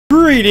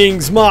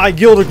Greetings, my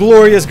Guild of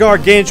Glorious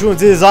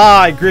Gargantuans. It is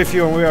I, Grif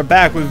here, and we are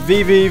back with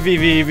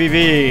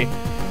VVVVVV.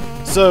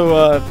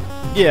 So,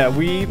 yeah,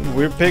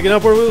 we're picking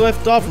up where we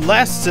left off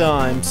last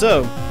time.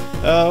 So,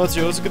 let's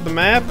see, let's look at the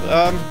map.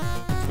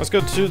 Let's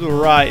go to the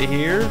right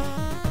here.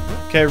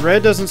 Okay,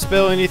 red doesn't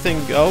spell anything.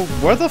 Oh,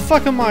 where the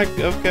fuck am I?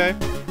 Okay.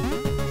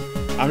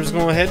 I'm just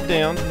gonna head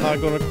down. I'm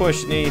not gonna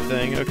question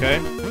anything. Okay.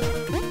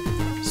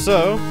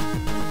 So,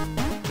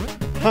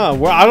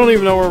 well, I don't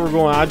even know where we're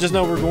going. I just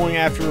know we're going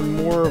after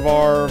more of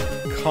our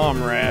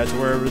comrades,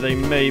 wherever they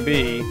may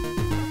be.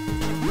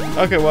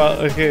 Okay, well,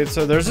 okay,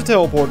 so there's a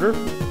teleporter.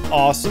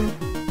 Awesome.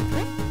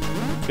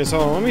 Okay,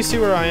 so let me see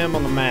where I am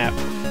on the map.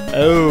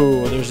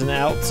 Oh, there's an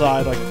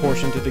outside, like,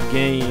 portion to the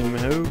game.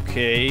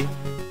 Okay.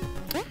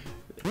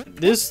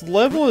 This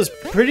level is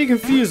pretty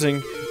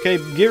confusing. Okay,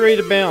 get ready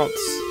to bounce.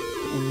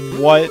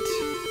 What?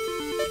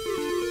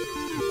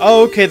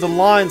 Oh, okay, the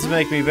lines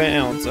make me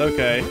bounce.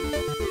 Okay.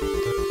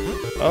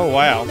 Oh,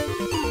 wow.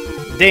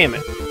 Damn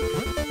it.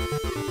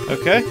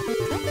 Okay.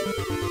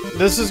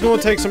 This is going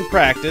to take some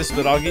practice,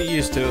 but I'll get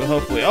used to it,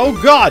 hopefully. Oh,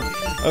 God!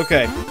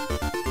 Okay.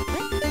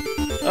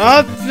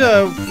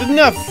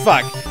 No,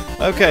 fuck.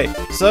 Okay,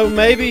 so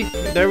maybe...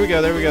 There we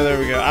go, there we go, there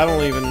we go. I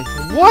don't even...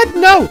 What?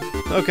 No!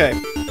 Okay.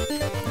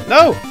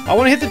 No! I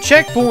want to hit the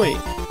checkpoint!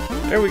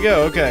 There we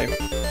go, okay.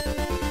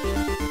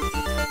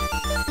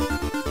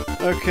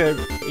 Okay,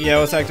 yeah,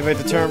 let's activate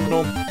the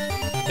terminal.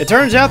 It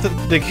turns out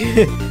that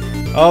the...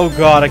 Oh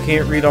god, I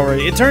can't read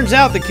already. It turns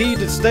out the key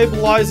to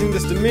stabilizing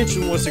this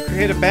dimension was to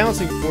create a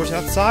bouncing force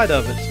outside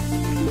of it.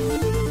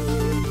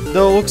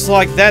 Though it looks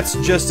like that's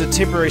just a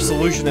temporary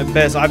solution at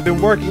best. I've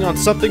been working on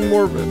something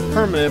more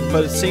permanent,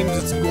 but it seems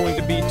it's going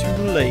to be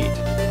too late.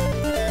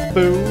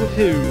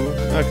 Boo-hoo.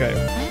 Okay.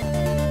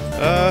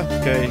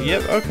 Okay,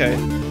 yep, okay.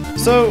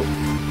 So...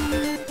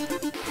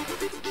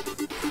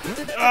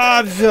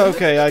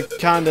 okay, I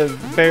kind of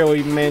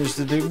barely managed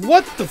to do...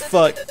 What the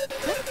fuck?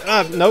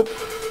 Nope.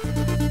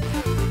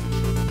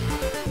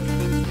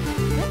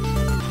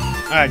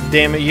 Ah,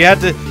 damn it! You have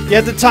to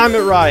time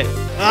it right.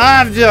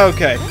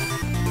 Okay.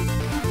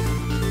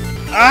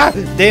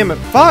 Damn it!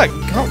 Fuck!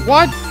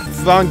 What?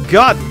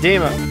 God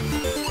damn it!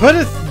 Put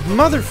a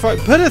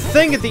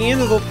thing at the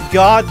end of the.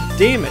 God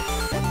damn it!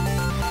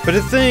 Put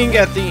a thing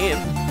at the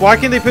end. Why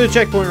can't they put a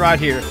checkpoint right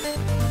here?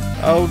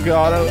 Oh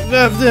god!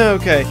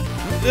 Okay.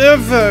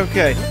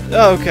 Okay.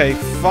 Okay.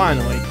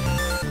 Finally.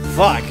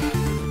 Fuck.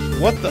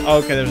 What the?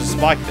 Okay, there's a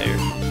spike there.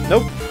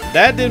 Nope.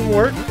 That didn't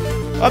work.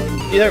 Up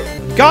there.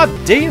 God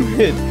damn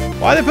it!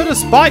 Why they put a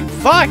spike?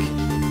 Fuck!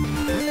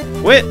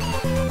 Quit!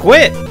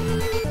 Quit!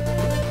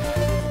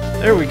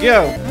 There we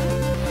go.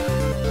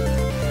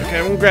 Okay,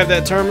 I'm gonna grab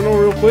that terminal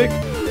real quick.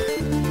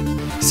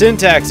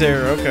 Syntax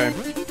error, okay.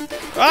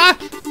 Ah!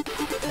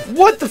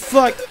 What the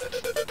fuck?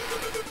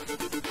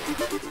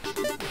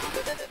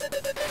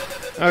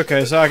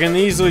 Okay, so I can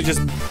easily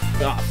just...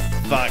 Ah,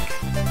 fuck.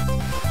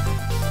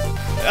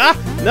 Ah!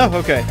 No,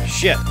 okay.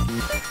 Shit.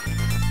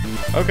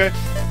 Okay.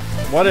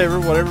 Whatever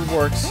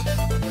works.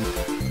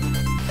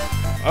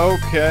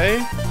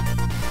 Okay.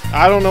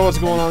 I don't know what's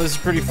going on. This is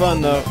pretty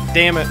fun, though.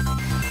 Damn it.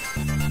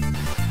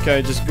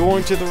 Okay, just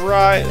going to the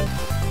right.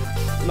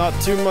 Not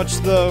too much,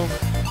 though.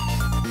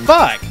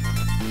 Fuck!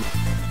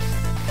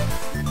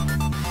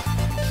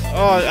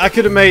 Oh, I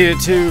could have made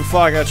it, too.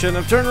 Fuck, I shouldn't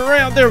have turned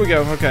around. There we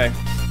go. Okay.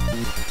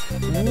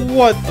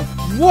 What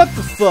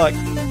the fuck?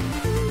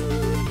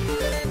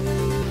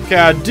 Okay,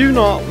 I do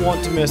not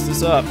want to mess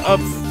this up.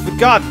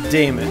 God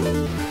damn it.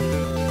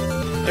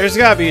 There's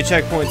gotta be a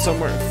checkpoint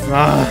somewhere.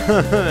 Fuck.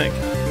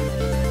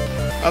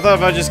 I thought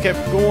if I just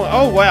kept going.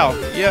 Oh wow.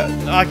 Yeah.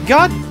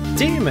 God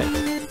damn it.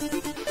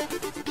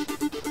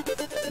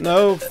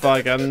 No.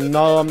 Fuck.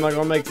 No, I'm not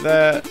gonna make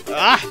that.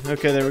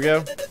 Okay. There we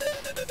go.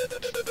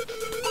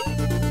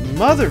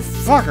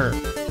 Motherfucker.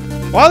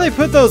 Why do they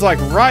put those like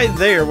right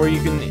there where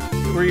you can,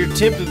 where you're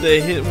tempted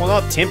to hit? Well,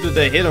 not tempted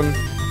to hit them.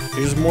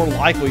 You're just more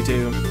likely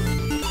to.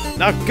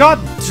 Now, god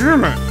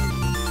damn it.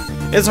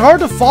 It's hard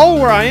to follow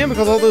where I am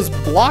because all those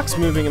blocks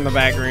moving in the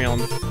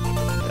background.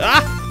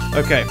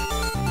 Okay.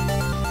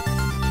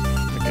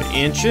 Okay,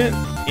 inch it.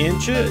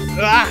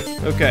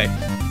 Okay.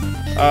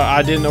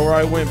 I didn't know where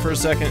I went for a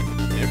second.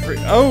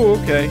 Oh,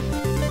 okay.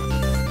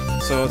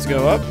 So let's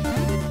go up.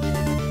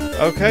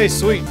 Okay,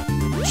 sweet.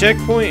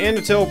 Checkpoint and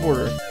a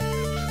teleporter.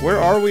 Where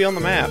are we on the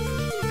map?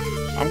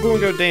 I'm going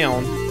to go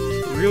down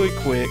really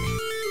quick.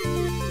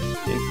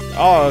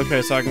 Oh,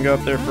 okay, so I can go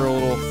up there for a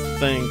little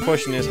thing.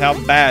 Question is, how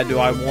bad do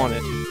I want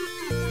it?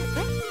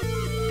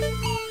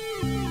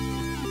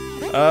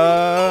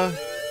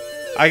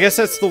 I guess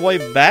that's the way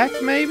back,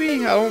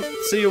 maybe? I don't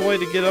see a way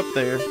to get up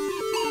there.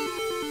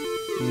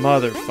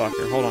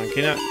 Motherfucker. Hold on,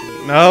 can I?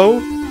 No?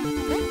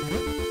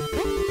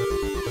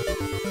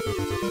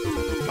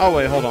 Oh,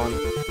 wait, hold on.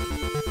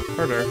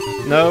 Hurt her.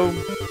 No.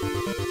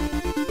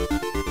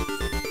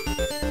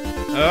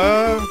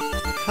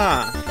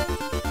 Huh.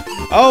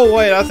 Oh,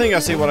 wait, I think I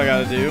see what I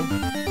gotta do.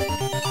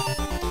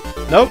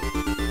 Nope.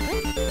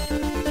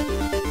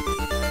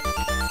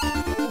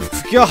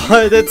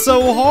 God, that's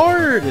so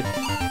hard.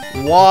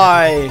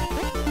 Why?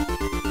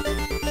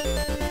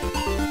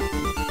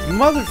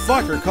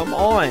 Motherfucker, come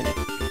on.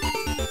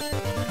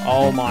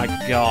 Oh my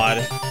god.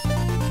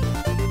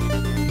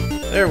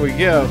 There we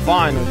go.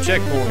 Final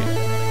checkpoint.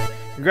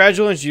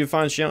 Congratulations, you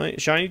find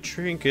shiny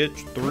trinket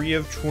 3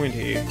 of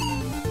 20.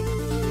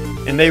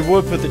 And they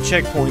would put the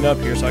checkpoint up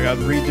here, so I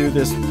gotta redo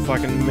this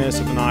fucking mess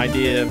of an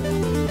idea.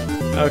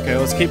 Okay,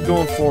 let's keep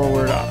going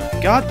forward.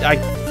 God,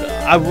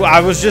 I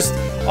was just...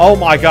 Oh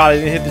my god, I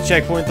didn't hit the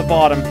checkpoint at the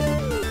bottom.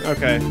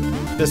 Okay,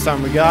 this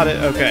time we got it.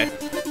 Okay.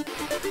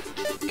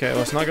 Okay,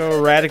 let's not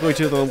go radically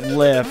to the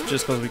left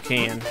just because we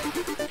can.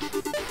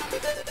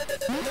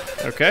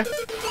 Okay.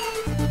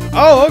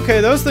 Oh,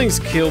 okay, those things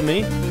kill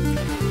me.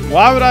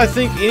 Why would I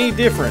think any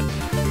different?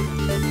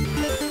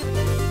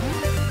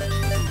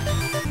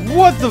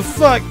 What the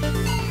fuck?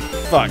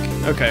 Fuck.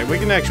 Okay, we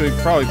can actually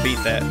probably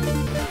beat that.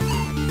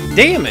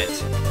 Damn it!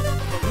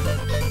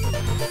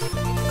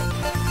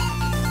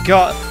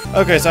 God.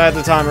 Okay, so I had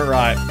to time it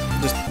right.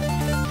 Just...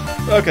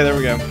 Okay, there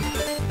we go.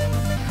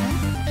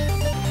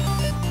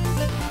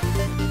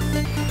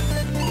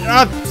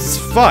 Ah,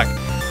 fuck.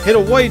 Hit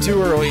it way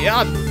too early.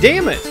 Ah,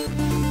 damn it!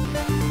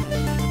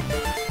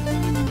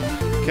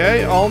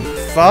 Okay, oh,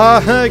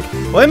 fuck.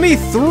 Let me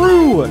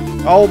through!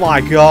 Oh my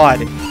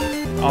god.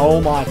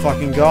 Oh my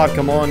fucking god,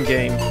 come on,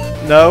 game.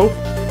 No.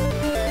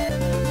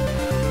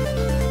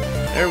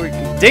 There we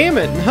go. Damn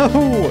it,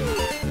 no!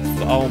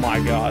 Oh my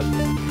god.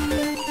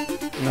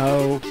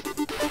 No.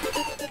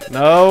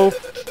 No.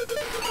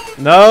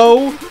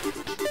 No!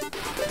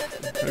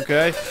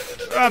 Okay.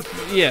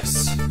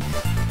 Yes.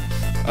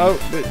 Oh,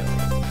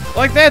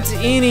 like that's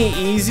any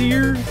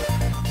easier?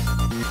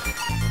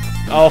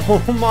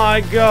 Oh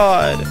my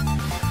god.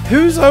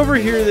 Who's over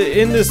here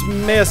in this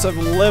mess of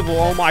level?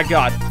 Oh my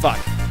god. Fuck.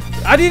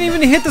 I didn't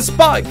even hit the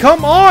spot.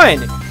 Come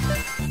on!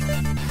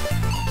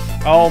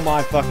 Oh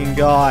my fucking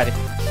god.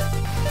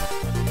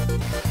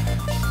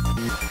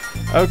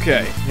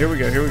 Okay. Here we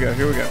go. Here we go.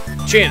 Here we go.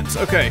 Chance.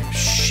 Okay.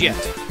 Shit.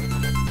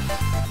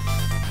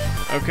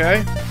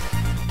 Okay.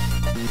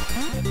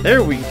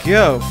 There we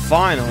go.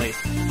 Finally.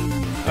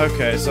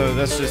 Okay, so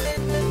that's just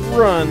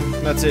run.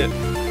 That's it.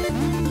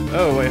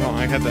 Oh, wait, hold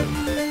on. I had that.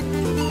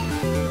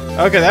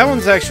 Okay, that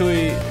one's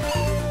actually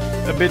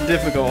a bit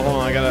difficult. Hold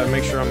on, I gotta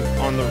make sure I'm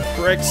on the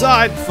correct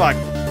side. Fuck.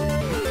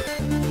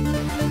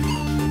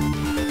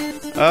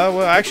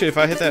 Well, actually, if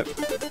I hit that...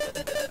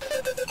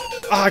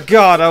 Ah,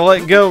 God, I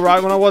let go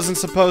right when I wasn't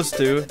supposed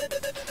to.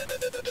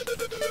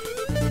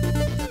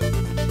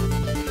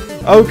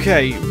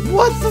 Okay,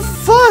 what the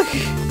fuck?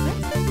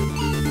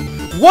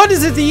 What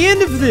is at the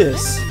end of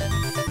this?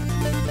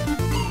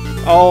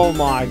 Oh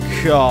my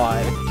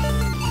god.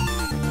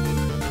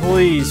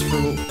 Please,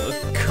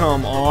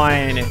 come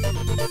on.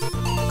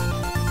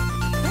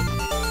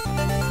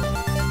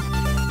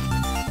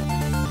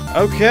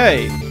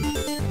 Okay.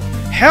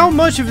 How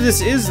much of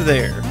this is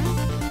there?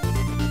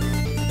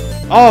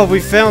 Oh, we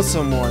found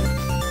someone.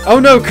 Oh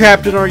no,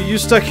 Captain, are you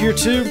stuck here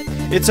too?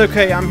 It's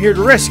okay, I'm here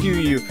to rescue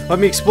you. Let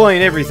me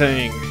explain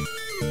everything.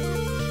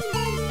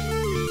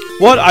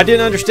 What? I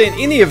didn't understand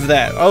any of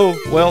that. Oh,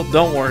 well,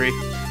 don't worry.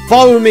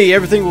 Follow me,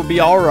 everything will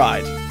be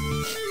alright.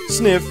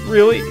 Sniff,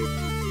 really?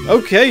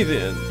 Okay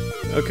then.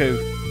 Okay.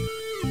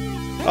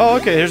 Oh,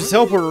 okay, there's a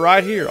teleporter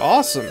right here.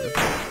 Awesome.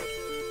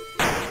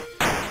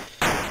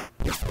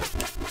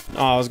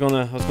 Oh, I was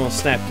gonna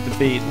snap to the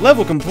beat.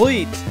 Level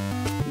complete!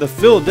 The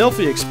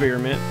Philadelphia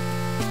experiment.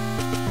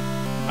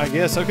 I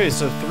guess, okay,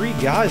 so 3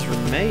 guys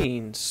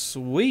remain.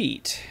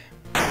 Sweet.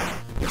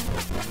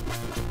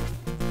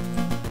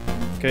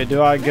 Okay,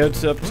 do I go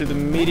up to the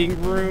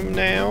meeting room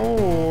now,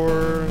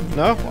 or...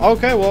 No?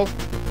 Okay, well,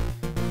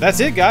 that's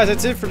it, guys.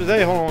 That's it for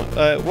today. Hold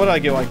on. What did I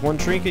get, like 1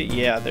 trinket?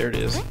 Yeah, there it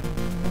is.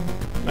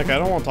 Okay, I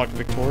don't want to talk to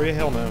Victoria.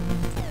 Hell no.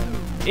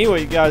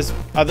 Anyway, guys,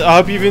 I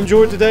hope you've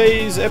enjoyed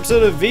today's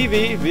episode of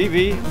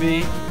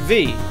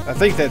VVVVVV. I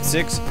think that's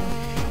 6.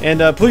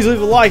 And please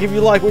leave a like if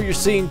you like what you're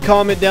seeing.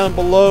 Comment down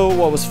below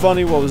what was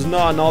funny, what was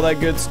not, and all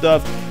that good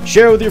stuff.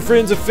 Share with your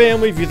friends and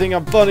family if you think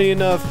I'm funny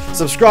enough.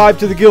 Subscribe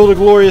to the Guild of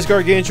Glorious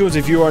Gargantuans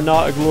if you are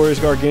not a Glorious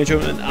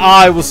Gargantuan. And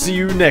I will see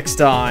you next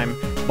time.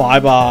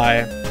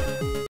 Bye-bye.